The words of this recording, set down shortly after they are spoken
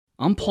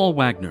I'm Paul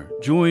Wagner.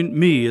 Join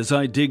me as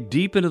I dig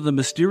deep into the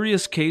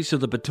mysterious case of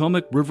the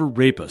Potomac River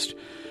rapist.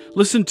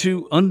 Listen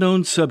to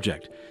Unknown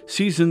Subject,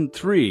 Season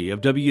 3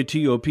 of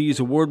WTOP's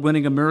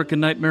award-winning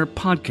American Nightmare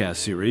podcast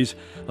series,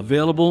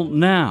 available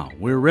now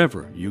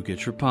wherever you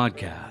get your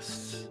podcasts.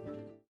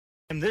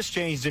 And this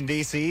changed in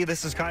D.C.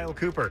 This is Kyle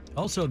Cooper.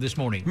 Also this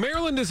morning,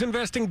 Maryland is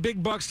investing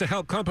big bucks to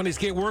help companies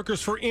get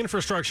workers for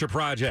infrastructure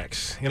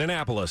projects. In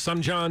Annapolis,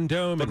 I'm John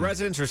Doman. What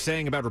residents are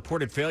saying about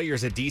reported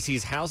failures at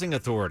D.C.'s housing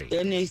authority.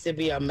 There needs to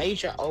be a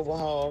major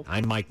overhaul.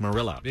 I'm Mike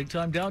Murillo. Big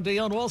time down day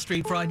on Wall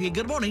Street Friday.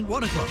 Good morning,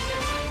 1 o'clock.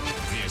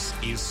 This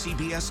is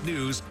CBS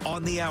News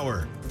on the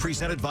Hour,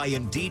 presented by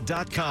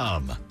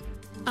Indeed.com.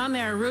 I'm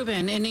Mara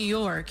Rubin in New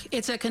York.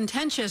 It's a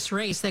contentious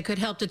race that could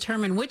help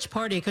determine which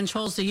party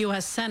controls the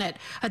U.S. Senate.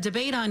 A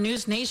debate on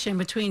News Nation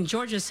between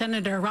Georgia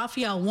Senator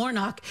Raphael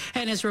Warnock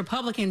and his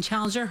Republican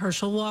challenger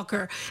Herschel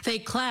Walker. They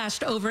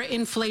clashed over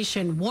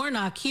inflation.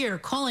 Warnock here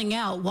calling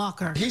out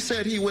Walker. He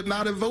said he would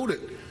not have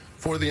voted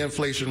for the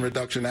Inflation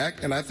Reduction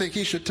Act, and I think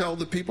he should tell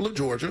the people of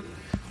Georgia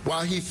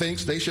why he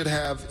thinks they should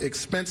have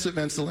expensive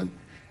insulin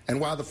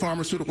and why the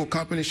pharmaceutical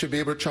companies should be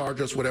able to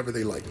charge us whatever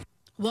they like.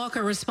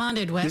 Walker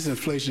responded with, "This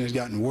inflation has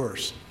gotten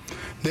worse.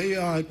 They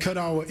cut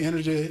our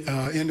energy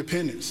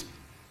independence.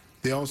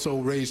 They also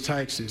raised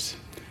taxes.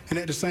 And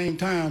at the same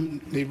time,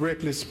 they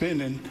reckless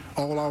spending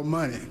all our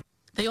money."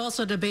 They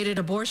also debated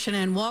abortion,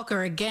 and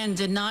Walker again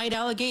denied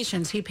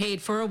allegations he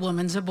paid for a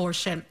woman's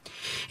abortion.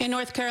 In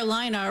North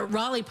Carolina,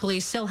 Raleigh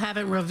police still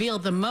haven't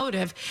revealed the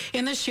motive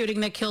in the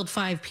shooting that killed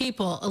 5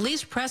 people.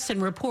 Elise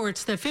Preston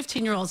reports the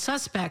 15-year-old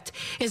suspect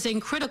is in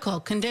critical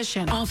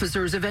condition.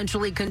 Officers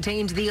eventually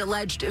contained the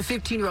alleged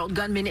 15-year-old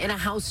gunman in a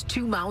house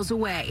 2 miles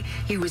away.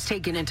 He was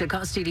taken into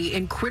custody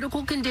in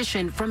critical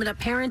condition from an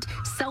apparent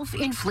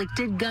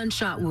self-inflicted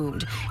gunshot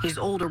wound. His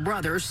older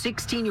brother,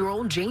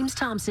 16-year-old James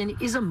Thompson,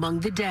 is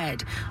among the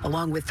dead,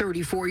 along with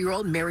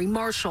 34-year-old Mary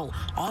Marshall,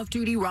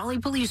 off-duty Raleigh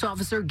police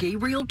officer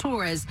Gabriel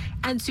Torres,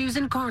 and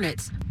Susan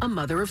Karnitz, a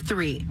mother of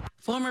 3.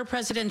 Former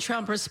President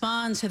Trump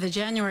responds to the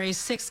January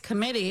 6th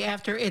committee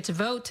after its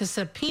vote to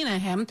subpoena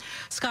him.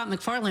 Scott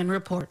McFarland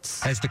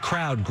reports. As the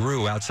crowd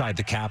grew outside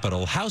the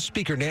Capitol, House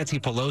Speaker Nancy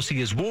Pelosi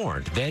is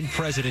warned then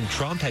President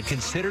Trump had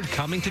considered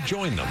coming to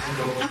join them.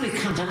 Nobody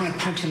comes, I'm going to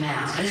punch him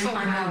out. I just want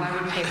to know I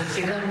would pay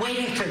for. They're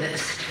waiting for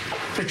this,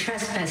 for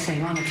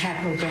trespassing on the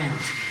Capitol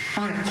grounds.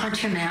 I'm going to punch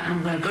him out, and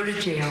I'm going to go to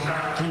jail,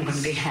 and I'm going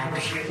to be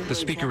happy. The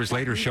speaker was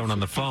later shown on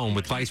the phone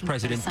with Vice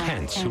President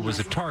Pence, who was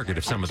a target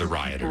of some of the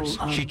rioters.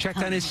 She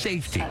checked on his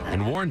safety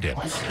and warned him.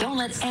 Don't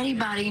let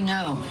anybody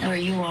know where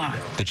you are.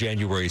 The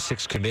January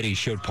 6th committee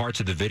showed parts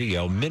of the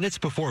video minutes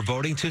before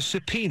voting to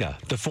subpoena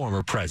the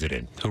former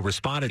president, who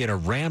responded in a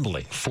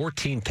rambling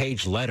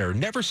 14-page letter,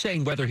 never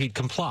saying whether he'd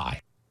comply.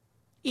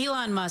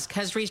 Elon Musk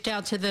has reached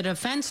out to the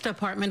Defense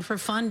Department for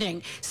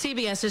funding.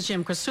 CBS's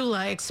Jim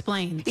Krasula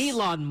explains.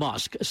 Elon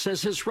Musk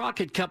says his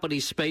rocket company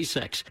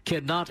SpaceX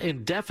cannot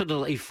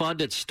indefinitely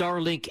fund its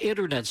Starlink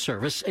internet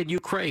service in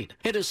Ukraine.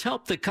 It has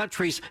helped the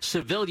country's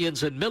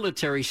civilians and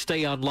military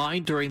stay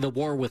online during the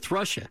war with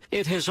Russia.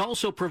 It has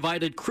also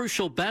provided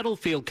crucial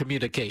battlefield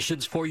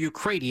communications for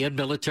Ukrainian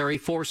military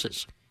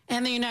forces.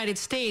 And the United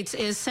States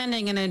is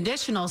sending an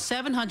additional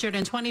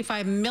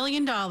 $725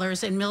 million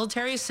in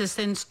military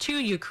assistance to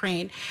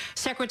Ukraine.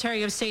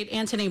 Secretary of State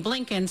Antony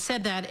Blinken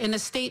said that in a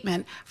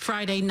statement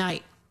Friday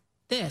night.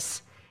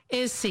 This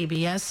is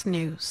CBS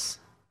News.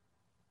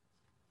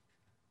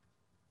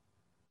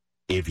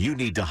 If you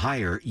need to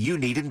hire, you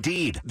need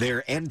Indeed.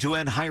 Their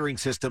end-to-end hiring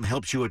system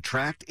helps you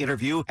attract,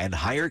 interview, and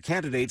hire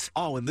candidates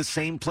all in the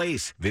same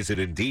place. Visit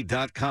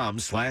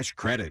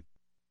Indeed.com/credit.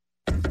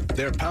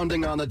 They're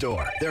pounding on the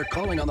door. They're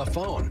calling on the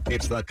phone.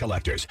 It's the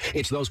collectors.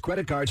 It's those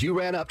credit cards you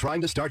ran up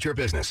trying to start your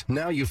business.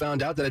 Now you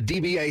found out that a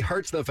DBA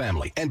hurts the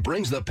family and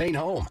brings the pain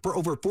home. For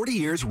over 40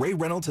 years, Ray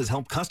Reynolds has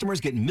helped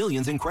customers get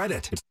millions in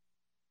credit.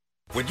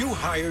 When you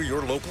hire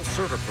your local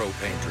CertaPro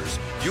painters,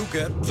 you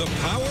get the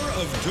power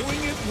of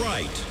doing it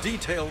right.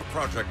 Detailed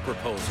project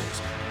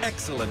proposals,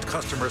 excellent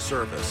customer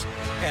service,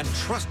 and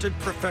trusted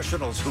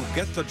professionals who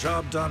get the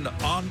job done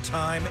on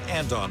time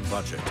and on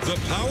budget. The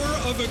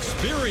power of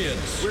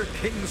experience. We're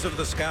kings of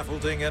the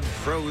scaffolding and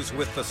pros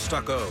with the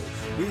stucco.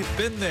 We've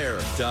been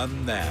there,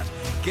 done that.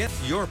 Get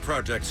your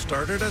project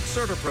started at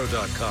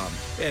CertaPro.com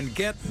and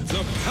get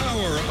the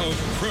power of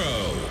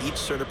pro. Each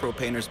CertaPro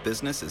painter's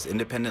business is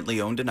independently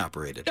owned and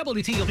operated.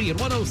 WTOP at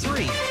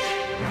 103.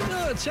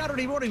 Good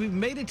Saturday morning. We've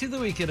made it to the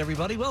weekend,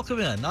 everybody. Welcome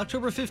in.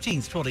 October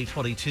 15th,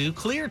 2022.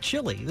 Clear,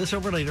 chilly this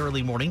overnight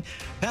early morning.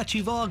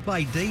 Patchy fog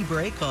by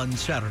daybreak on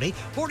Saturday.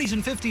 40s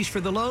and 50s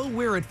for the low.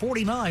 We're at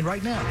 49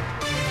 right now.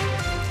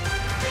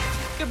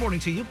 Good morning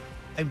to you.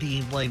 I'm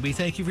Dean Blaine. We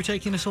thank you for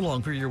taking us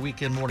along for your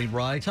weekend morning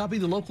ride. Topping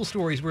the local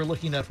stories we're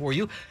looking at for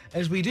you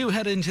as we do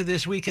head into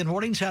this weekend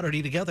morning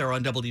Saturday together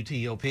on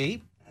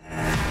WTOP.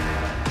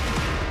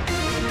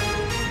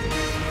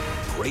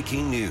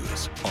 Breaking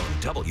news on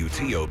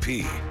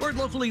WTOP. Word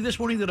locally this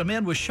morning that a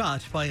man was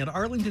shot by an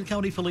Arlington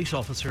County police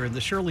officer in the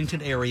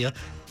Shirlington area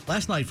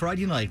last night,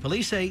 Friday night.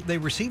 Police say they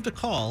received a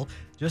call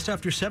just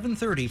after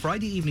 7:30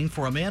 Friday evening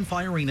for a man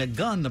firing a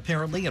gun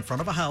apparently in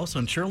front of a house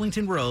on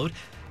Shirlington Road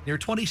near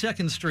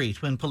 22nd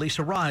Street. When police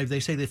arrived, they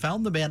say they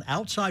found the man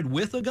outside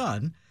with a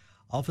gun.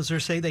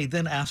 Officers say they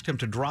then asked him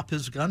to drop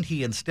his gun.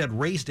 He instead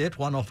raised it.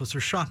 One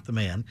officer shot the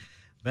man.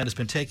 The man has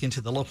been taken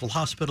to the local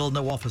hospital.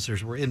 No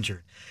officers were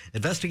injured.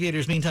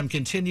 Investigators, meantime,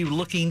 continue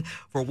looking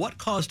for what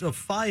caused a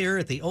fire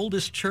at the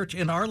oldest church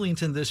in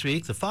Arlington this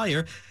week. The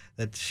fire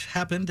that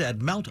happened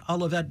at Mount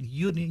Olivet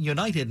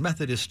United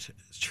Methodist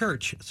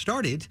Church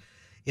started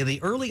in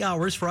the early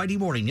hours Friday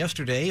morning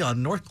yesterday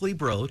on North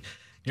Glebe Road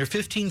near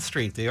 15th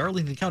Street. The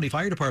Arlington County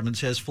Fire Department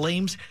says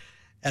flames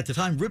at the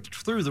time ripped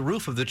through the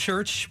roof of the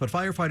church, but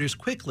firefighters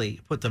quickly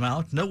put them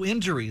out. No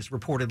injuries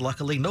reported,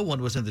 luckily. No one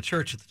was in the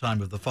church at the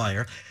time of the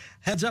fire.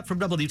 Heads up from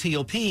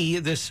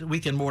WTOP this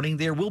weekend morning,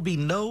 there will be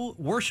no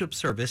worship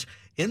service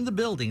in the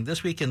building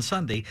this weekend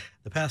Sunday.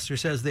 The pastor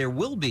says there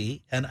will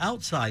be an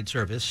outside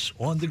service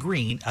on the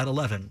green at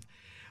 11.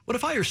 When a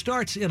fire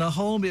starts in a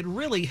home, it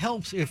really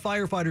helps if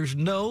firefighters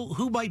know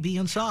who might be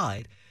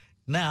inside.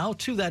 Now,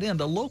 to that end,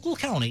 a local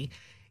county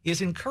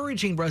is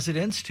encouraging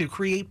residents to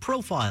create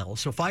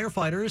profiles so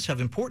firefighters have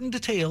important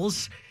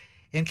details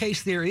in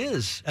case there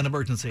is an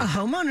emergency. A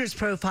homeowner's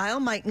profile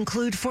might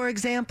include, for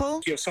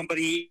example, you have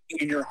somebody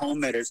in your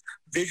home that is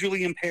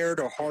visually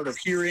impaired or hard of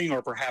hearing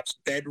or perhaps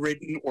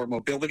bedridden or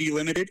mobility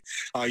limited.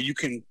 You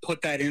can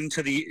put that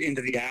into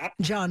the app.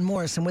 John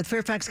Morrison with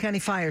Fairfax County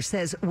Fire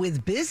says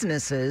with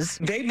businesses,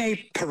 they may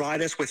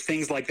provide us with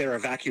things like their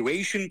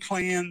evacuation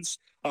plans,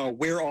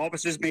 where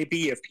offices may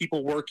be if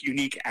people work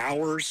unique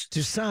hours.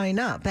 To sign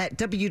up at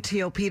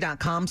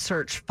WTOP.com,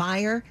 search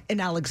fire. In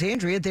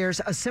Alexandria, there's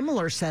a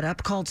similar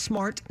setup called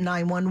Smart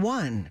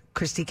 911.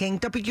 Christy King,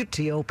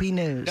 WTOP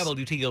News.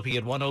 WTOP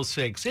at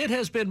 106. It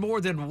has been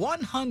more than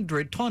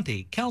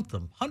 120, count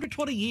them,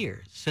 120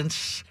 years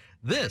since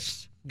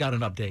this got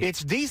an update.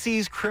 It's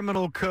D.C.'s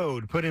criminal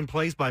code put in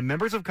place by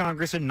members of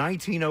Congress in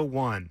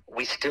 1901.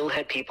 We still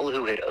had people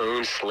who had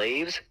owned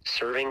slaves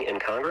serving in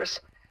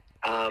Congress.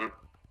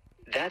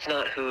 That's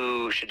not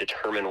who should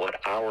determine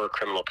what our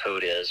criminal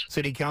code is.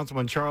 City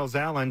Councilman Charles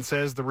Allen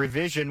says the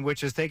revision,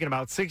 which has taken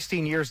about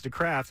 16 years to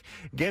craft,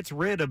 gets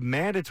rid of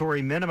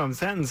mandatory minimum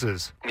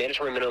sentences.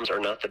 Mandatory minimums are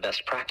not the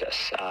best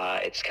practice.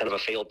 It's kind of a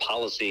failed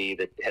policy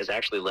that has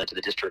actually led to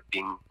the district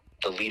being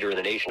the leader in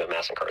the nation of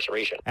mass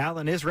incarceration.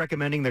 Allen is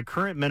recommending the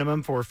current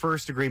minimum for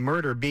first-degree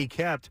murder be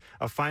kept.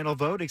 A final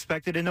vote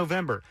expected in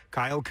November.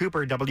 Kyle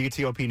Cooper,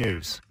 WTOP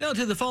News. Now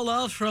to the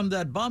fallout from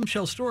that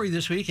bombshell story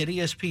this week at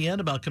ESPN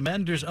about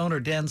Commanders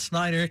owner Dan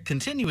Snyder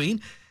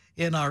continuing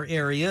in our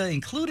area.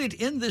 Included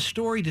in this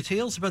story,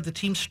 details about the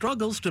team's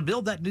struggles to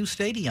build that new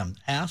stadium.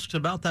 Asked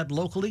about that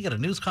locally at a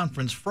news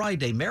conference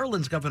Friday,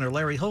 Maryland's Governor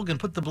Larry Hogan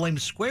put the blame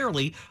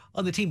squarely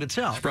on the team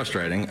itself. It's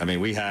frustrating. I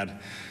mean, we had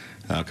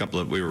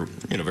we were,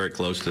 very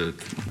close to,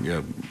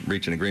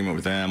 reach an agreement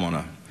with them on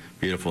a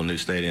beautiful new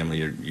stadium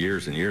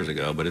years and years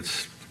ago, but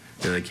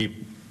they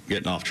keep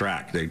getting off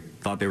track. They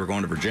thought they were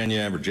going to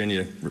Virginia.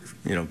 Virginia,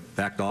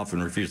 backed off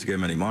and refused to give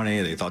them any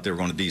money. They thought they were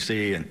going to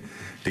D.C., and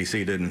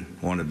D.C. didn't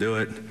want to do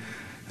it.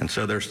 And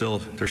so they're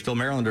still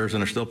Marylanders,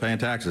 and they're still paying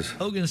taxes.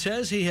 Hogan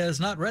says he has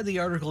not read the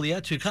article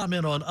yet to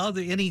comment on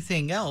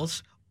anything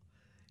else.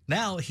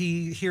 Now,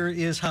 here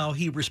is how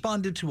he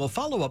responded to a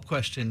follow-up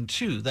question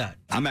to that.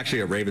 I'm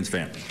actually a Ravens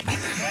fan.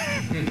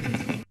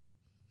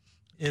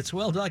 It's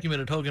well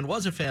documented Hogan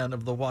was a fan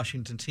of the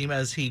Washington team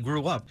as he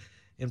grew up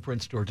in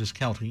Prince George's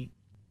County.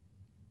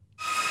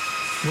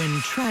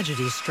 When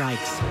tragedy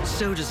strikes,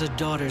 so does a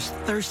daughter's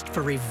thirst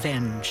for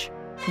revenge.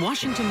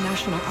 Washington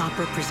National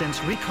Opera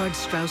presents Richard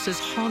Strauss's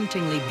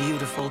hauntingly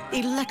beautiful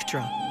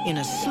Elektra in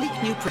a sleek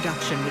new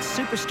production with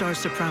superstar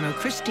soprano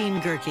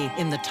Christine Goerke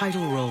in the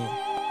title role.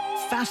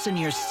 Fasten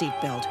your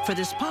seatbelt for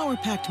this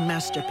power-packed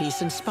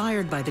masterpiece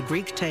inspired by the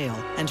Greek tale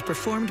and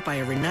performed by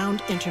a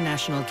renowned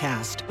international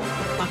cast.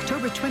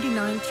 October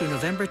 29th through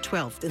November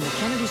 12th in the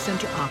Kennedy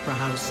Center Opera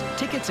House.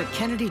 Tickets at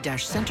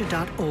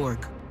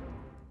kennedy-center.org.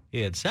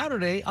 It's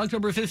Saturday,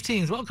 October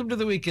 15th. Welcome to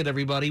the weekend,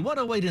 everybody.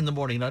 1:08 in the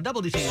morning on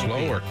WTOP.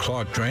 Slow or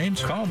clogged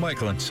drains? Call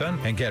Michael & Son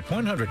and get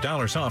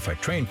 $100 off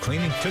at drain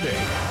cleaning today.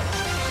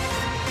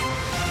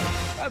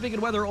 Traffic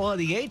and weather on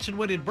the 8s, and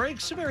when it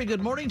breaks, a very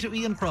good morning to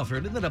Ian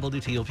Crawford in the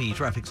WTOP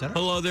Traffic Center.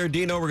 Hello there,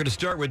 Dino. We're going to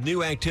start with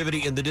new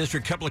activity in the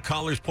district. Couple of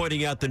callers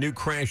pointing out the new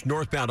crash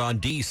northbound on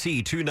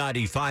DC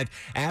 295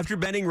 after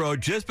Benning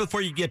Road, just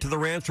before you get to the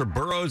ramps for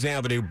Burroughs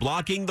Avenue,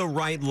 blocking the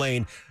right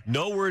lane.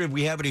 No word if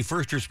we have any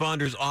first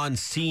responders on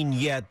scene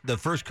yet. The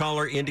first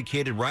caller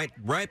indicated right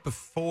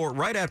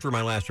after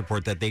my last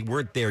report that they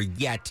weren't there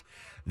yet.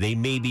 They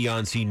may be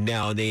on scene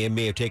now, and they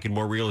may have taken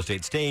more real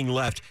estate. Staying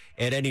left,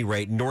 at any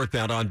rate,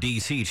 northbound on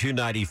DC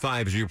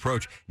 295 as you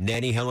approach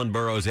Nanny Helen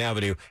Burroughs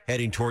Avenue,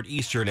 heading toward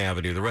Eastern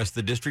Avenue. The rest of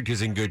the district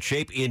is in good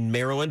shape. In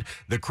Maryland,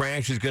 the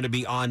crash is going to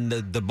be on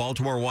the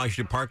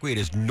Baltimore-Washington Parkway. It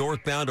is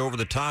northbound over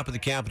the top of the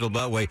Capitol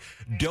Beltway.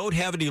 Don't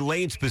have any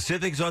lane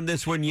specifics on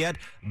this one yet,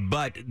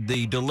 but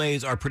the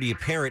delays are pretty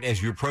apparent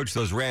as you approach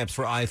those ramps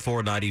for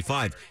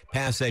I-495.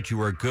 Past that,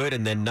 you are good,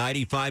 and then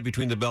 95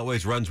 between the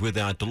Beltways runs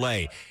without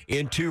delay.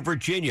 Into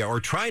Virginia, Virginia, or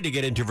trying to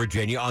get into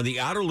Virginia on the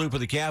outer loop of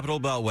the Capitol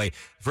Beltway,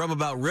 from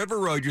about River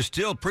Road, you're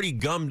still pretty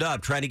gummed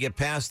up trying to get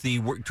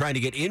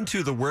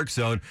into the work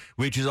zone,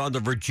 which is on the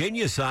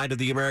Virginia side of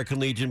the American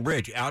Legion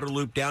Bridge. Outer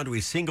loop down to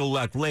a single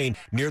left lane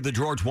near the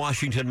George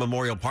Washington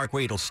Memorial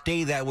Parkway. It'll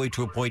stay that way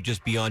to a point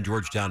just beyond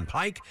Georgetown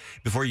Pike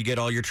before you get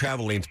all your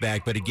travel lanes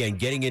back. But again,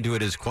 getting into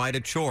it is quite a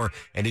chore.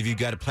 And if you've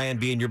got a plan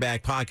B in your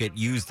back pocket,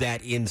 use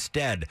that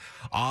instead.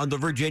 On the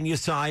Virginia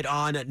side,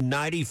 on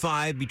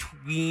 95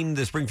 between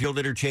the Springfield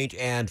Interchange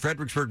and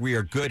Fredericksburg, we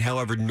are good.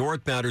 However,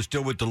 northbound are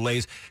still with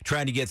delays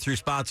trying to get through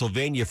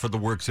Spotsylvania for the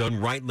work zone.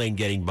 Right lane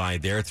getting by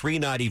there.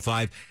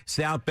 395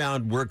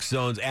 southbound work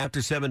zones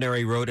after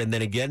Seminary Road, and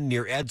then again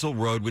near Edsel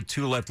Road with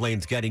 2 left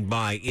lanes getting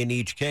by in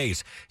each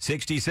case.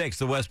 66,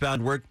 the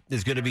westbound work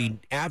is going to be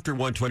after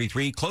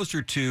 123,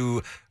 closer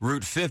to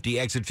Route 50,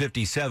 exit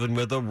 57,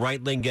 with a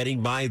right lane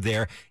getting by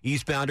there.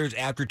 Eastbounders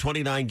after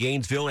 29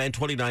 Gainesville and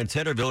 29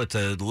 Centerville, it's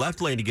a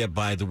left lane to get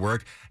by the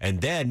work.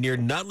 And then near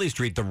Nutley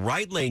Street, the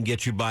right lane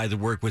gets you by the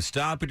work with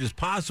stoppage as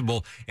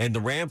possible, and the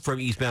ramp from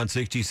eastbound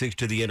 66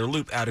 to the inner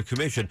loop out of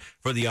commission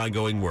for the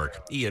ongoing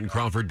work. Ian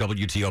Crawford,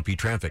 WTOP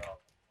Traffic.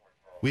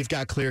 We've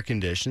got clear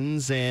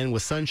conditions, and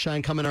with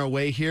sunshine coming our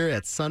way here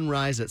at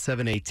sunrise at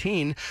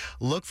 7:18,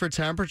 look for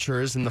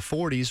temperatures in the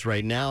 40s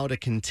right now to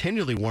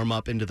continually warm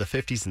up into the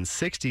 50s and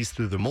 60s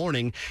through the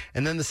morning.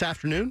 And then this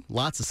afternoon,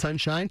 lots of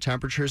sunshine,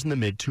 temperatures in the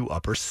mid to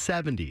upper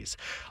 70s.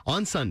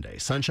 On Sunday,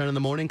 sunshine in the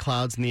morning,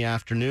 clouds in the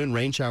afternoon,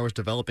 rain showers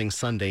developing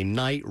Sunday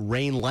night,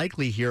 rain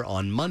likely here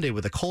on Monday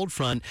with a cold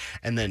front,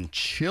 and then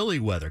chilly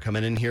weather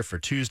coming in here for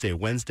Tuesday,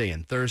 Wednesday,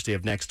 and Thursday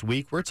of next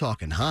week. We're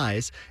talking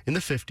highs in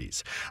the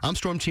 50s. I'm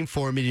Storm Team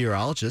 4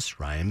 meteorologist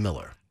Ryan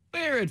Miller.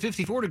 We're at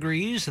 54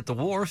 degrees at the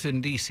Wharf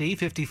in D.C.,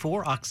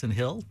 54 Oxon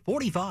Hill,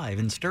 45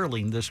 in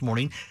Sterling this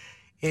morning.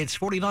 It's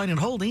 49 in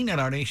Holding at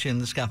our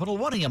nation's capital.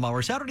 1 a.m.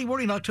 hour, Saturday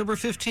morning, October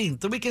 15th.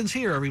 The weekend's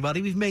here,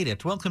 everybody. We've made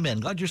it. Welcome in.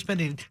 Glad you're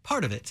spending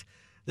part of it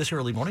this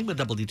early morning with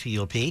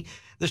WTOP.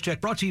 This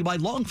check brought to you by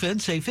Long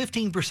Fence. Save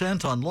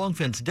 15% on Long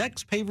Fence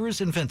decks,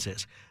 pavers, and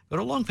fences. Go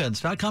to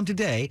longfence.com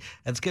today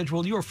and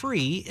schedule your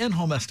free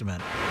in-home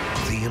estimate.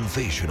 The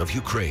invasion of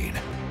Ukraine.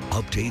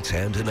 Updates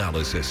and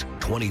analysis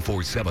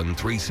 24/7,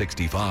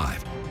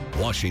 365.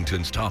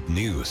 Washington's top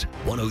news,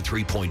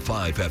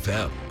 103.5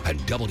 FM and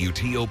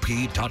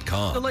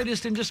WTOP.com. The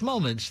latest in just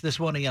moments, this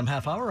 1 a.m.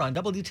 half hour on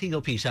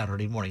WTOP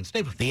Saturday morning.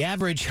 Stay with me. The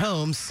average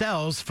home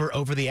sells for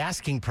over the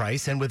asking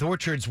price, and with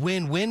Orchard's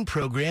win-win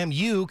program,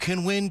 you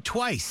can win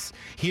twice.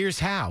 Here's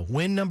how.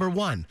 Win number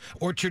 1.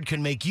 Orchard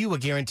can make you a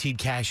guaranteed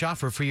cash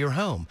offer for your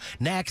home.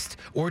 Next,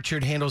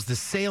 Orchard handles the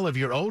sale of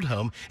your old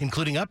home,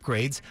 including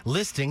upgrades,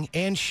 listing,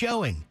 and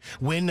showing.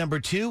 Win number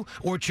 2.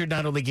 Orchard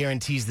not only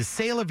guarantees the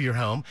sale of your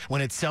home,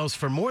 when it sells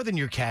for more than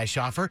your cash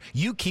offer,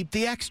 you keep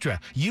the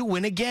extra. You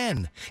win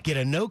again. Get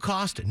a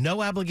no-cost,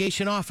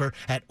 no-obligation offer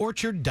at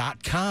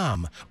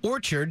Orchard.com.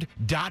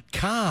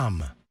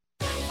 Orchard.com.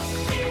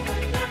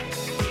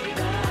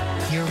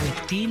 You're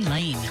with Dean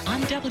Lane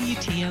on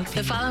WTOP.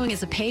 The following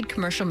is a paid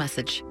commercial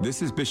message.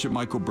 This is Bishop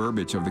Michael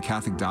Burbidge of the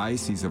Catholic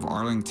Diocese of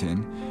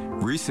Arlington.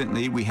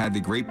 Recently, we had the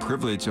great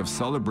privilege of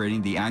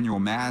celebrating the annual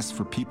Mass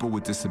for people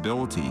with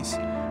disabilities.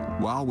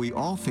 While we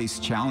all face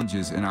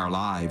challenges in our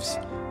lives,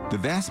 the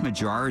vast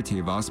majority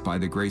of us, by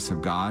the grace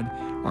of God,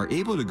 are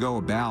able to go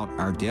about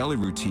our daily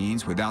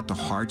routines without the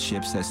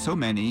hardships that so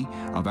many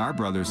of our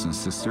brothers and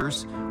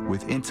sisters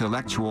with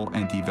intellectual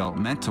and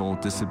developmental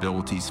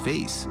disabilities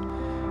face.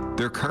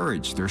 Their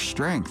courage, their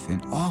strength,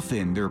 and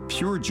often their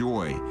pure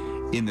joy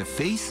in the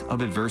face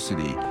of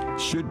adversity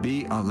should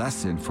be a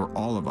lesson for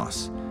all of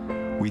us.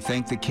 We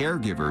thank the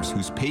caregivers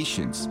whose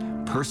patience,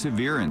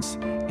 perseverance,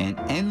 and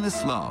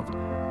endless love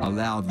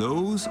allow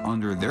those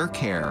under their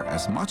care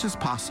as much as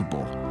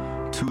possible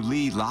to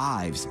lead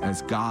lives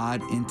as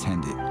God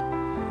intended.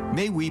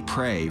 May we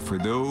pray for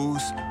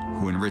those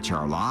who enrich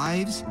our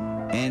lives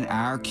and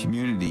our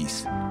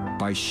communities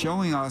by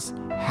showing us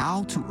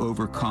how to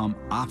overcome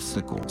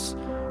obstacles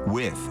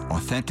with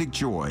authentic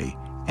joy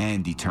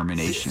and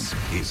determination.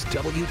 This is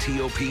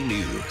WTOP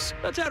News.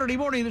 That's Saturday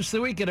morning. It's the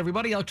weekend,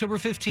 everybody. October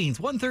 15th,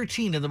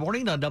 1:13 in the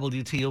morning on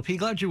WTOP.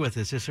 Glad you're with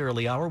us this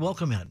early hour.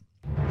 Welcome in.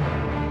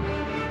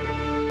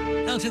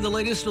 Now to the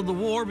latest of the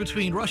war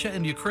between Russia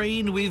and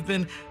Ukraine. We've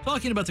been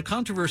talking about the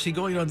controversy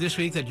going on this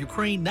week that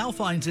Ukraine now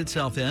finds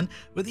itself in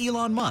with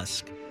Elon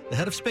Musk, the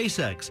head of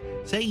SpaceX,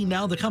 saying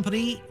now the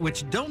company,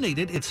 which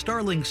donated its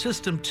Starlink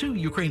system to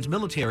Ukraine's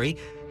military,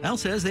 now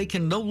says they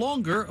can no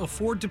longer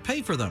afford to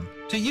pay for them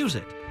to use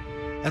it,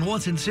 and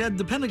wants instead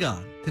the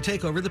Pentagon to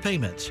take over the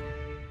payments.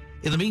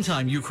 In the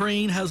meantime,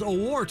 Ukraine has a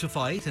war to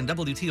fight, and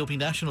WTOP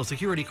national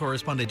security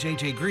correspondent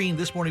J.J. Green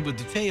this morning with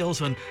details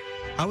on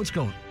how it's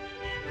going.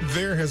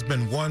 There has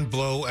been one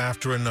blow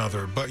after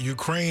another, but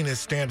Ukraine is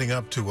standing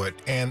up to it,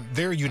 and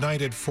their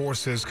United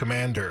Forces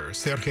commander,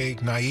 Sergei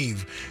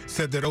Naiv,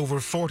 said that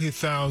over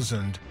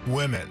 40,000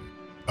 women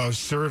of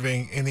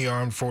serving in the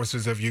armed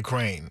forces of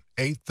Ukraine.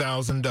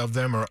 8,000 of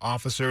them are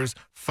officers.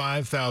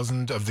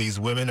 5,000 of these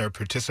women are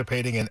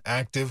participating in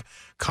active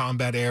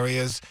combat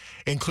areas,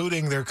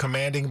 including their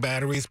commanding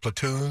batteries,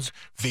 platoons,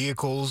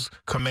 vehicles,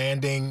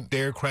 commanding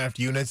aircraft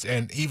units,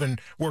 and even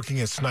working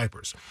as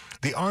snipers.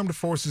 The armed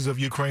forces of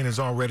Ukraine has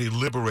already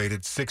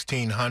liberated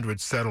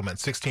 1,600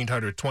 settlements,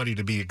 1,620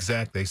 to be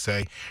exact, they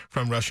say,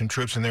 from Russian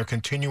troops, and they're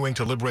continuing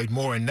to liberate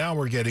more. And now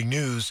we're getting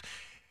news.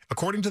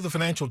 According to the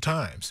Financial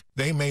Times,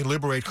 they may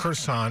liberate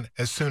Kherson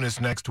as soon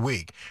as next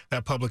week.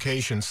 That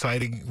publication,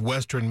 citing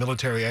Western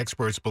military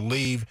experts,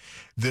 believe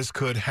this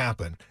could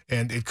happen,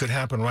 and it could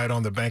happen right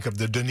on the bank of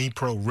the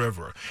Dnipro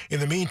River. In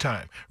the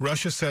meantime,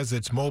 Russia says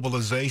its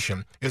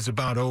mobilization is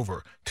about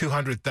over.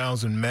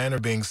 200,000 men are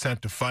being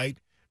sent to fight.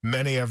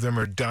 Many of them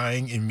are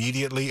dying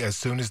immediately as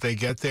soon as they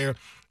get there.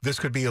 This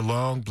could be a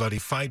long, bloody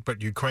fight,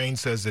 but Ukraine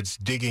says it's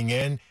digging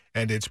in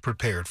and it's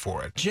prepared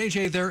for it.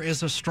 JJ, there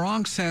is a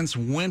strong sense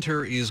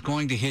winter is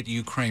going to hit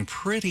Ukraine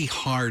pretty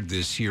hard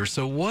this year.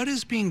 So what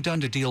is being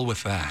done to deal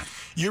with that?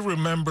 You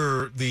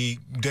remember the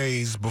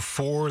days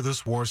before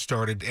this war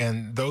started,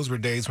 and those were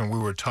days when we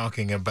were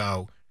talking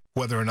about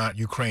whether or not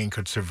Ukraine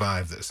could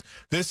survive this.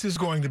 This is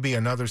going to be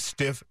another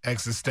stiff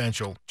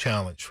existential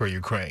challenge for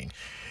Ukraine.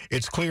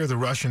 It's clear the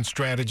Russian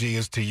strategy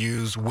is to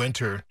use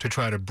winter to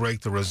try to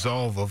break the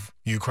resolve of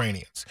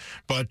Ukrainians.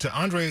 But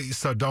Andrei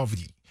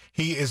Sadovyi,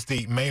 he is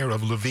the mayor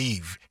of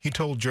Lviv. He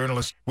told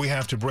journalists, we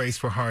have to brace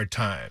for hard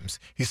times.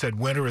 He said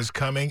winter is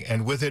coming,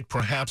 and with it,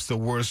 perhaps the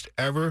worst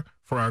ever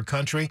for our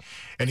country.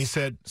 And he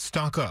said,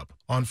 stock up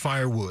on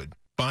firewood,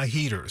 buy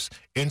heaters,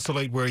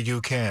 insulate where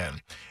you can.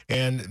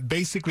 And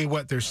basically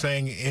what they're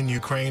saying in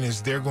Ukraine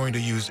is they're going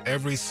to use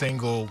every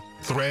single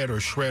thread or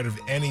shred of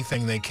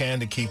anything they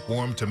can to keep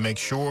warm, to make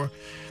sure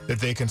that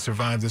they can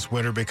survive this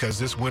winter, because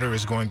this winter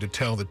is going to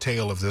tell the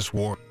tale of this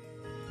war.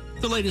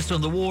 The latest on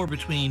the war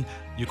between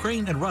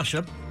Ukraine and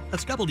Russia.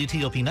 That's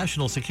WTOP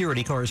National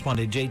Security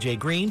Correspondent J.J.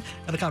 Green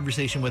and a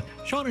conversation with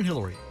Sean and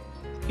Hillary.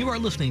 You are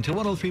listening to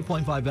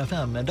 103.5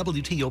 FM and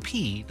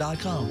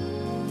WTOP.com.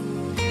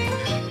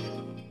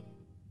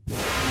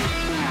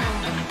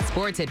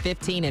 Sports at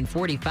 15 and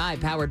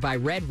 45, powered by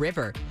Red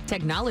River.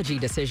 Technology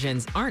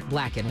decisions aren't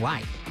black and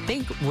white.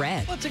 Think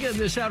red. Once again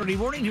this Saturday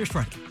morning, here's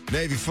Frank.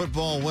 Navy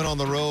football went on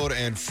the road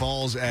and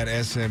falls at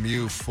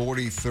SMU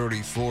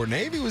 40-34.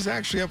 Navy was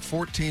actually up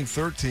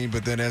 14-13,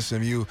 but then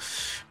SMU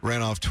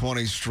ran off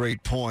 20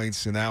 straight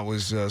points, and that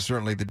was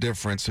certainly the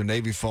difference. So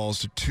Navy falls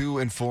to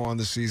 2-4 on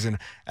the season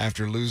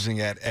after losing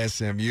at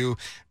SMU.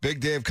 Big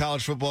day of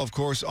college football, of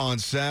course, on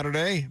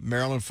Saturday.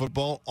 Maryland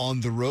football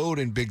on the road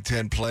in Big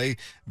Ten play,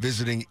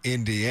 visiting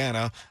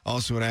Indiana.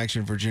 Also in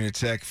action, Virginia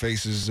Tech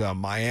faces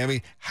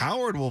Miami.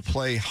 Howard will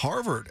play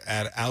Harvard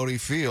at Audi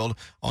Field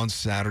on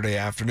Saturday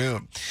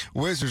afternoon.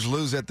 Wizards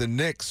lose at the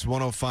Knicks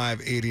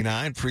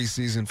 105-89,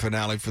 preseason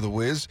finale for the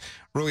Wiz.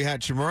 Rui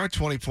Hachimura,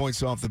 20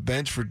 points off the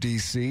bench for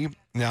D.C.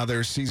 Now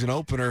their season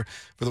opener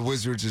for the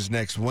Wizards is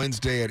next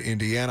Wednesday at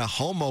Indiana.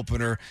 Home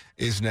opener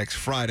is next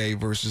Friday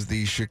versus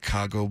the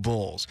Chicago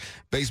Bulls.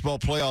 Baseball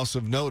playoffs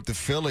of note, the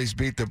Phillies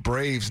beat the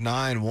Braves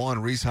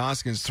 9-1. Rhys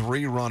Hoskins,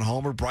 3-run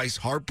homer. Bryce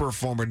Harper,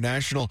 former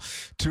National,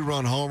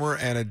 2-run homer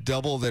and a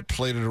double that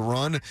plated a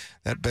run.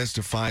 That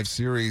best-of-5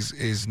 series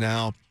is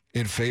now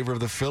in favor of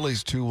the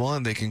Phillies,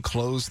 2-1. They can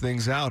close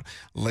things out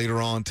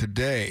later on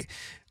today.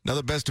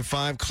 Another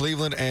best-of-5,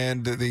 Cleveland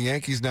and the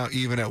Yankees now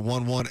even at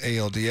 1-1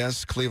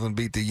 ALDS. Cleveland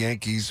beat the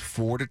Yankees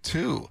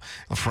 4-2.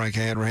 Frank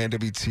Hanrahan,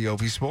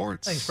 WTOP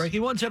Sports. Thanks, Frankie.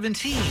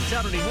 117,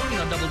 Saturday morning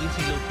on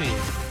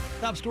WTOP.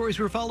 Top stories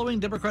we're following.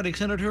 Democratic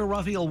Senator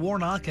Raphael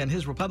Warnock and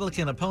his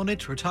Republican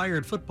opponent,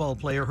 retired football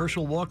player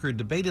Herschel Walker,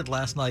 debated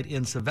last night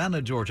in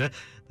Savannah, Georgia.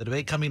 The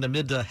debate coming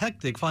amid a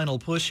hectic final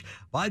push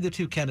by the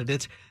two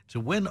candidates to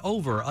win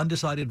over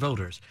undecided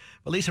voters.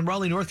 Police in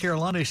Raleigh, North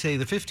Carolina say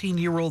the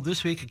 15-year-old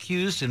this week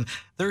accused in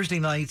Thursday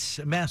night's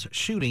mass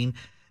shooting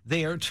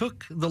there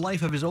took the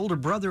life of his older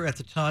brother at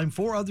the time,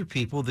 4 other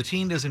people. The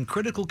teen is in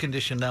critical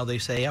condition now, they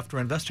say, after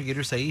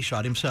investigators say he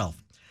shot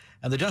himself.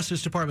 And the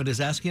Justice Department is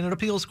asking an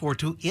appeals court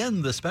to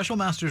end the special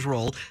master's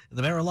role in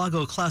the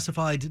Mar-a-Lago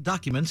classified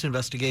documents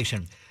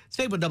investigation.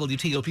 Stay with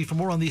WTOP for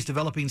more on these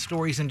developing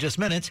stories in just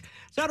minutes.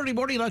 Saturday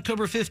morning,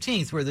 October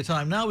 15th, where the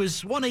time now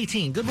is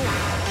 1:18. Good morning.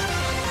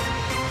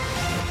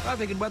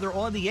 Traffic and weather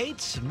on the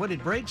 8s and when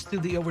it breaks through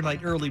the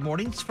overnight early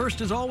mornings.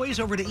 First, as always,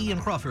 over to Ian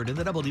Crawford in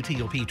the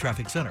WTOP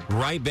Traffic Center.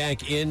 Right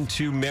back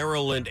into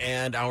Maryland,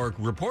 and our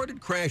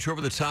reported crash over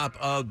the top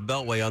of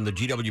Beltway on the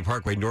GW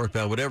Parkway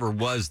northbound, whatever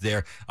was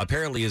there,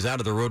 apparently is out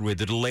of the roadway.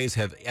 The delays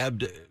have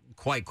ebbed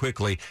quite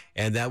quickly,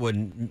 and that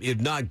would, if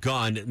not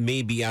gone,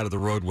 may be out of the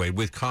roadway.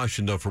 With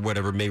caution, though, for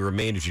whatever may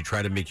remain as you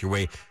try to make your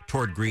way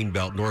toward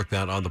Greenbelt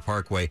northbound on the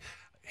Parkway,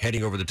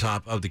 heading over the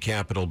top of the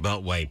Capitol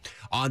Beltway.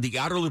 On the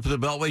outer loop of the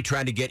Beltway,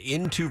 trying to get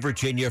into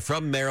Virginia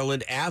from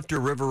Maryland after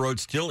River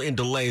Road, still in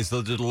delays,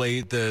 though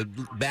the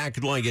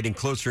back line getting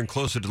closer and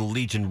closer to the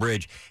Legion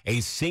Bridge. A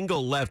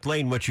single left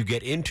lane once you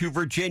get into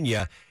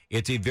Virginia.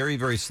 It's a very,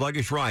 very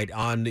sluggish ride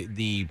on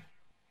the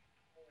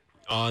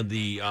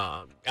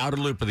outer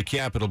loop of the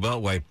Capitol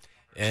Beltway.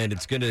 and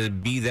it's going to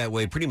be that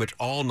way pretty much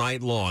all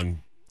night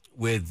long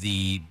with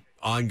the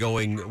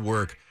ongoing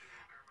work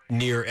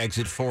near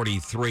exit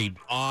 43.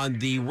 On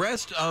the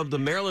rest of the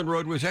Maryland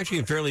road was actually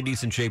in fairly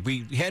decent shape.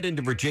 We head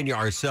into Virginia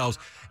ourselves,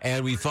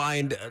 and we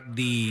find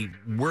the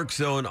work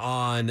zone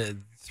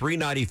on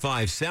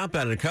 395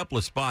 southbound in a couple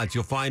of spots.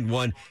 You'll find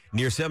one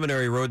near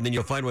Seminary Road, and then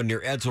you'll find one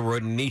near Edsel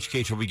Road. In each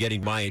case, you'll be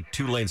getting by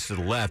 2 lanes to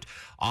the left.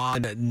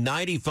 On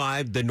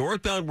 95, the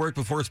northbound work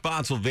before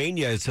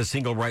Spotsylvania is a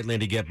single right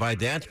lane to get by.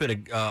 That's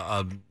been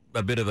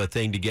a bit of a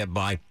thing to get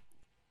by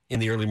in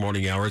the early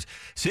morning hours.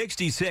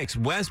 66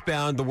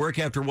 westbound, the work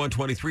after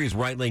 123 is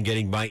right lane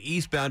getting by.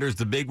 Eastbounders,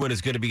 the big one is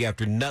going to be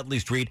after Nutley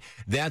Street.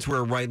 That's where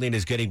a right lane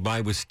is getting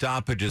by with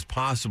stoppages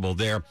possible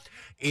there.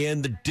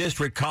 In the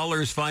district,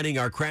 callers finding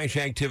our crash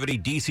activity,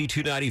 DC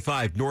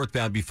 295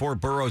 northbound before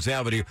Burroughs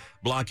Avenue,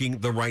 blocking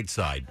the right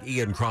side.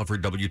 Ian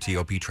Crawford,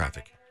 WTOP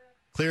Traffic.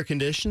 Clear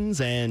conditions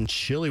and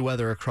chilly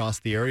weather across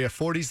the area.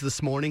 40s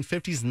this morning,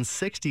 50s and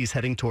 60s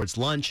heading towards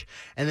lunch,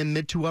 and then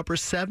mid to upper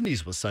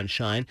 70s with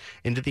sunshine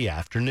into the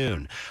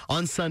afternoon.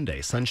 On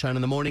Sunday, sunshine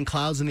in the morning,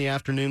 clouds in the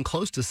afternoon,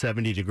 close to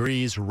 70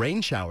 degrees.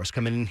 Rain showers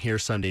coming in here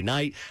Sunday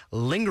night,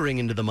 lingering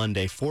into the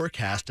Monday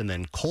forecast, and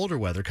then colder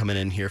weather coming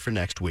in here for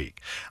next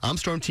week. I'm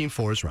Storm Team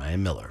 4's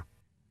Ryan Miller.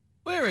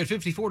 We're at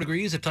 54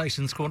 degrees at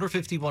Tyson's Corner,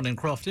 51 in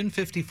Crofton,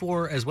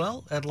 54 as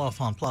well at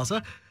L'Enfant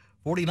Plaza.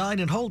 49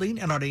 in Holding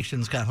in our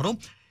nation's capital.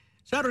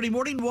 Saturday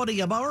morning, 1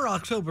 a.m. hour,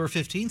 October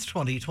 15th,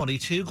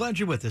 2022. Glad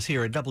you're with us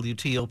here at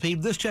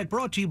WTOP. This check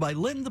brought to you by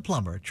Lynn the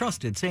Plumber.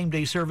 Trusted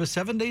same-day service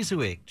 7 days a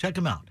week. Check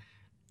him out.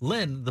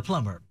 Lynn the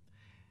Plumber.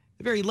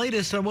 The very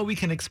latest on what we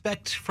can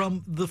expect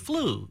from the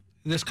flu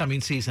this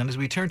coming season as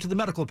we turn to the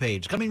medical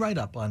page. Coming right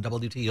up on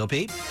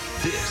WTOP.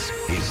 This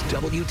is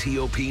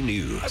WTOP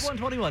News. At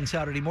 1:21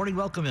 Saturday morning,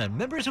 welcome in.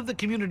 Members of the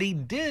community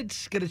did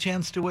get a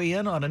chance to weigh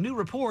in on a new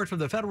report from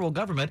the federal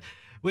government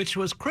which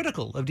was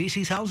critical of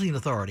D.C.'s housing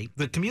authority.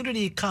 The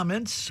community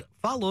comments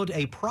followed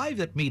a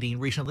private meeting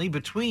recently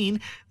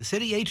between the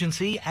city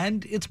agency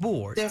and its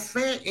board. The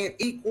fair and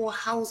equal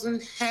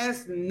housing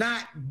has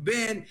not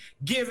been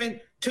given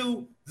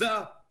to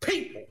the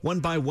people. One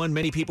by one,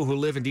 many people who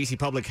live in D.C.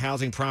 public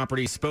housing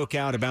properties spoke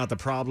out about the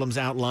problems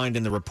outlined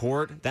in the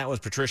report. That was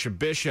Patricia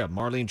Bishop.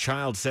 Marlene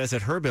Child says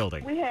at her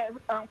building. We have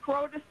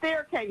corroded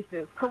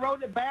staircases,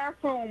 corroded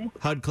bathrooms.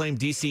 HUD claimed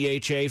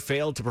DCHA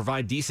failed to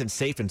provide decent,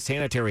 safe, and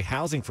sanitary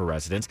housing for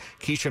residents.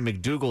 Keisha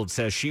McDougald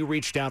says she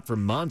reached out for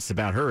months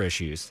about her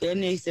issues. There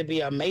needs to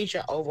be a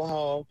major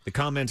overhaul. The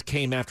comments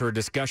came after a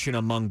discussion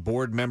among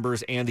board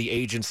members and the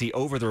agency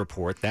over the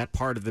report. That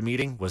part of the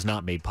meeting was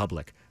not made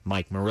public.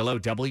 Mike Murillo,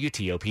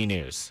 WTOP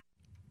News.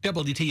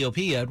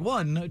 WTOP at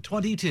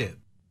 1:22.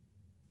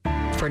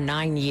 For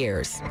 9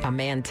 years, a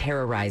man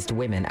terrorized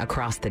women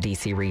across the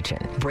D.C. region,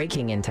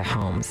 breaking into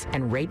homes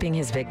and raping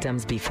his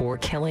victims before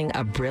killing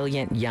a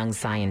brilliant young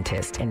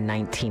scientist in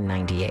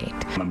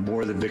 1998. The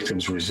more the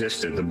victims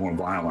resisted, the more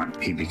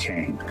violent he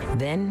became.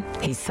 Then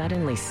he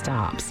suddenly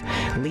stops,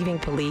 leaving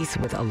police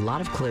with a lot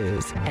of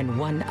clues and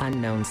one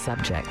unknown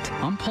subject.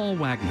 I'm Paul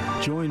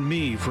Wagner. Join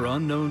me for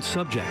Unknown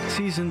Subject,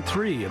 Season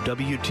 3 of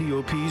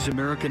WTOP's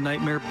American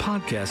Nightmare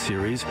podcast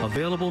series,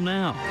 available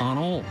now on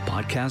all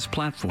podcast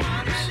platforms.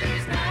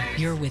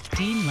 You're with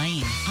Dean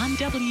Lane on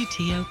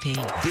WTOP.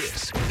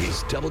 This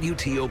is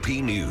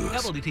WTOP News.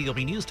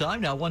 WTOP News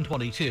Time, now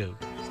 1:22.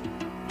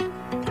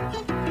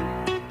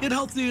 In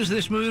health news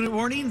this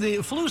morning,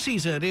 the flu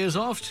season is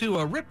off to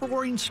a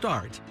rip-roaring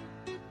start.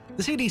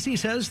 The CDC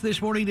says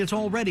this morning it's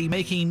already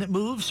making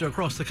moves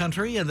across the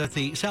country and that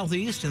the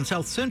southeast and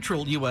south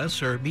central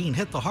U.S. are being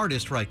hit the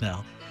hardest right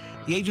now.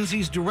 The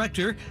agency's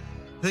director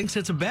thinks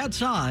it's a bad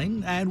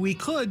sign, and we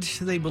could,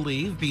 they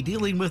believe, be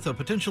dealing with a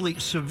potentially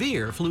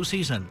severe flu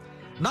season.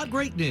 Not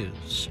great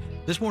news.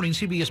 This morning,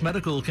 CBS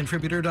Medical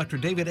contributor Dr.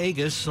 David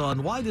Agus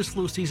on why this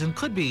flu season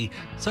could be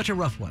such a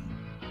rough one.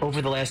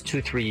 Over the last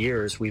 2-3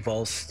 years, we've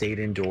all stayed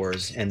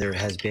indoors, and there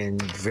has been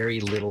very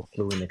little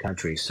flu in the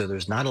country, so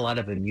there's not a lot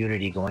of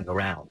immunity going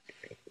around.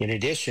 In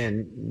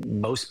addition,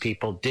 most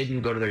people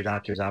didn't go to their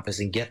doctor's office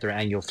and get their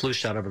annual flu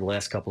shot over the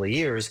last couple of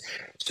years.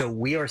 So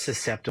we are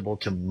susceptible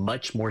to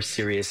much more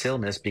serious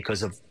illness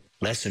because of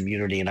less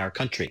immunity in our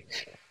country.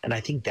 And I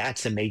think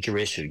that's a major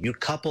issue. You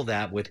couple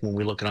that with when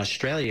we look in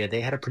Australia, they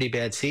had a pretty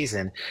bad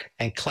season.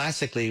 And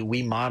classically,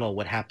 we model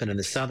what happened in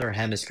the Southern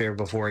Hemisphere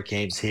before it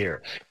came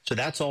here. So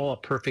that's all a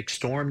perfect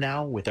storm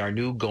now with our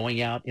new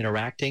going out,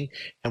 interacting.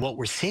 And what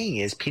we're seeing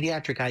is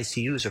pediatric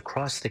ICUs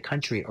across the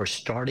country are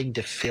starting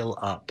to fill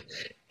up.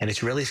 And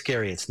it's really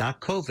scary. It's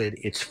not COVID,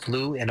 it's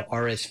flu and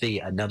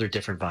RSV, another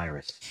different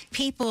virus.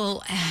 People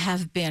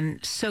have been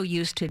so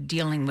used to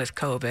dealing with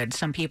COVID.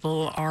 Some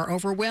people are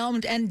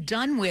overwhelmed and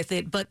done with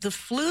it, but the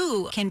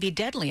flu can be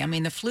deadly. I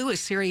mean, the flu is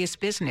serious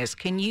business.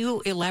 Can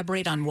you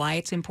elaborate on why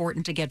it's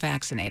important to get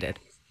vaccinated?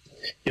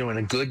 You know, in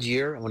a good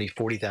year, only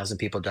 40,000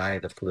 people die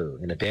of the flu.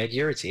 In a bad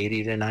year, it's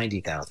 80 to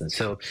 90,000.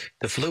 So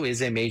the flu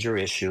is a major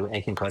issue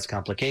and can cause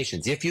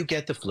complications. If you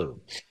get the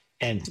flu,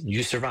 and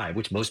you survive,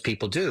 which most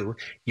people do,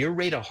 your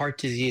rate of heart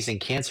disease and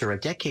cancer a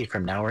decade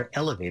from now are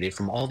elevated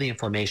from all the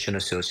inflammation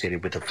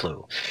associated with the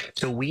flu.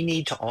 So we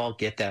need to all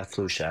get that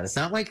flu shot. It's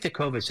not like the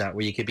COVID shot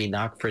where you could be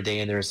knocked for a day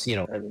and there's,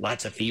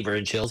 lots of fever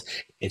and chills.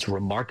 It's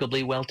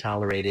remarkably well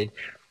tolerated.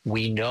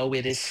 We know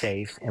it is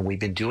safe, and we've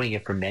been doing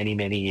it for many,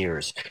 many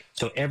years.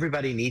 So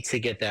everybody needs to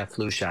get that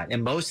flu shot.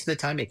 And most of the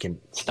time it can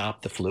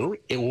stop the flu,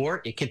 or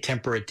it can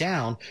temper it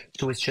down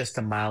so it's just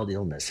a mild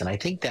illness. And I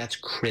think that's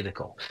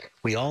critical.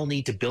 We all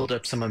need to build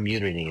up some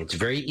immunity. It's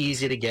very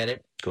easy to get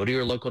it. Go to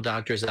your local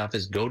doctor's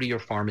office, go to your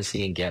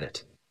pharmacy and get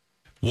it.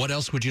 What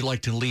else would you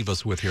like to leave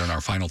us with here in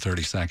our final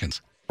 30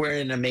 seconds? We're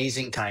in an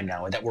amazing time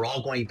now, and that we're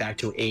all going back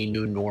to a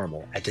new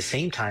normal. At the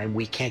same time,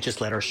 we can't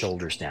just let our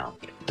shoulders down.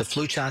 The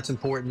flu shot's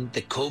important.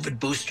 The COVID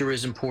booster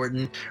is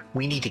important.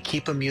 We need to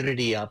keep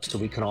immunity up so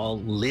we can all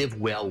live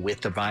well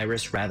with the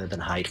virus rather than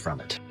hide from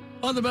it.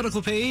 On the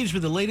medical page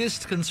with the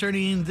latest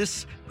concerning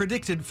this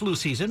predicted flu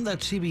season,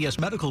 that's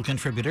CBS medical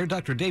contributor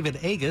Dr. David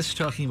Agus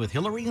talking with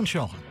Hillary and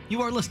Sean.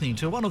 You are listening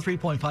to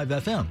 103.5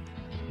 FM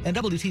and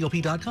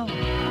WTOP.com.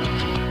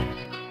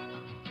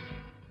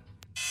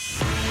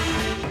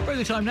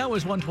 The time now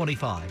is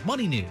 1:25.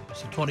 Money News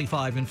at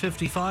 25 and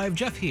 55.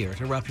 Jeff here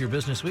to wrap your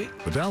business week.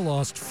 The Dow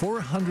lost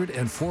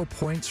 404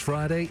 points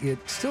Friday. It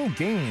still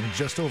gained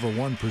just over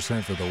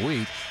 1% for the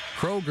week.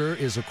 Kroger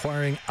is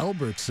acquiring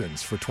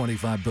Albertsons for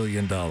 $25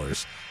 billion.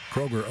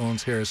 Kroger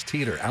owns Harris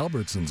Teeter.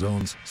 Albertsons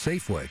owns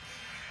Safeway.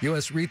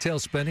 U.S. retail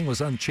spending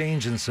was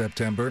unchanged in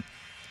September,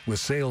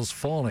 with sales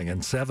falling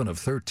in 7 of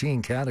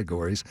 13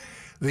 categories.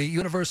 The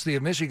University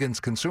of Michigan's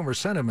Consumer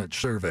Sentiment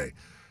Survey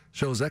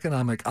shows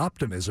economic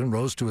optimism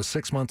rose to a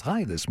 6-month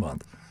high this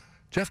month.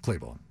 Jeff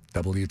Claiborne,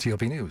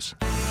 WTOP News.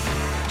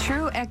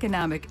 True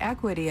economic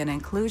equity and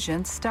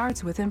inclusion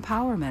starts with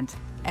empowerment.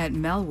 At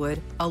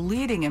Melwood, a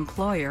leading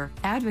employer,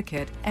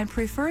 advocate, and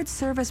preferred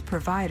service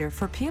provider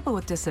for people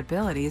with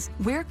disabilities,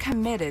 we're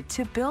committed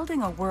to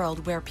building a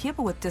world where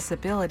people with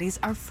disabilities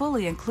are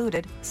fully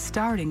included,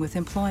 starting with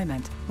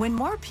employment. When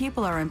more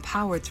people are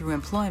empowered through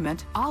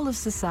employment, all of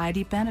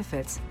society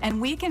benefits,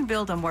 and we can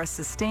build a more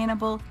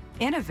sustainable,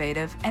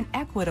 innovative, and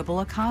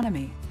equitable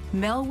economy.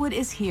 Melwood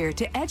is here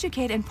to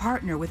educate and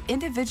partner with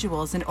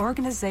individuals and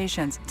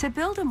organizations to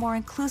build a more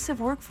inclusive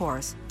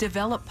workforce,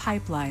 develop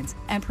pipelines,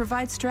 and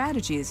provide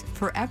strategies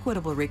for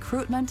equitable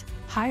recruitment,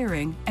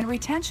 hiring, and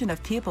retention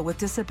of people with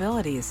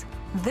disabilities.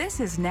 This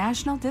is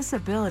National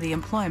Disability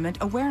Employment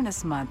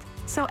Awareness Month,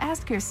 so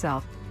ask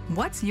yourself,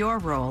 what's your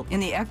role in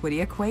the equity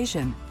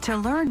equation? To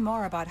learn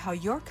more about how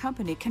your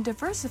company can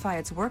diversify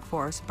its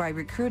workforce by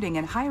recruiting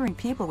and hiring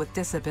people with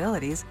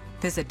disabilities,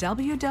 visit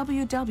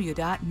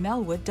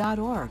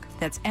www.melwood.org.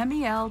 That's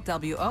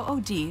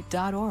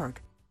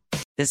MELWOOD.org.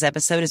 This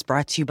episode is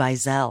brought to you by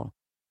Zelle.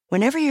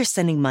 Whenever you're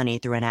sending money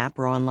through an app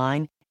or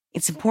online,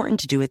 it's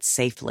important to do it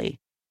safely.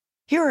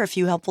 Here are a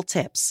few helpful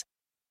tips.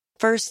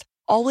 First,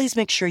 always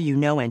make sure you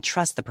know and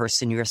trust the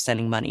person you are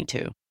sending money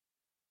to.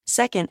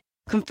 Second,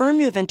 confirm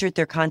you have entered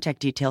their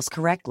contact details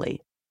correctly.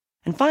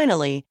 And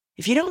finally,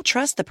 if you don't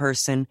trust the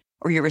person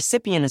or your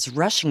recipient is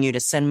rushing you to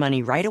send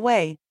money right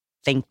away,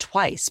 think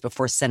twice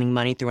before sending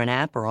money through an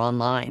app or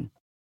online.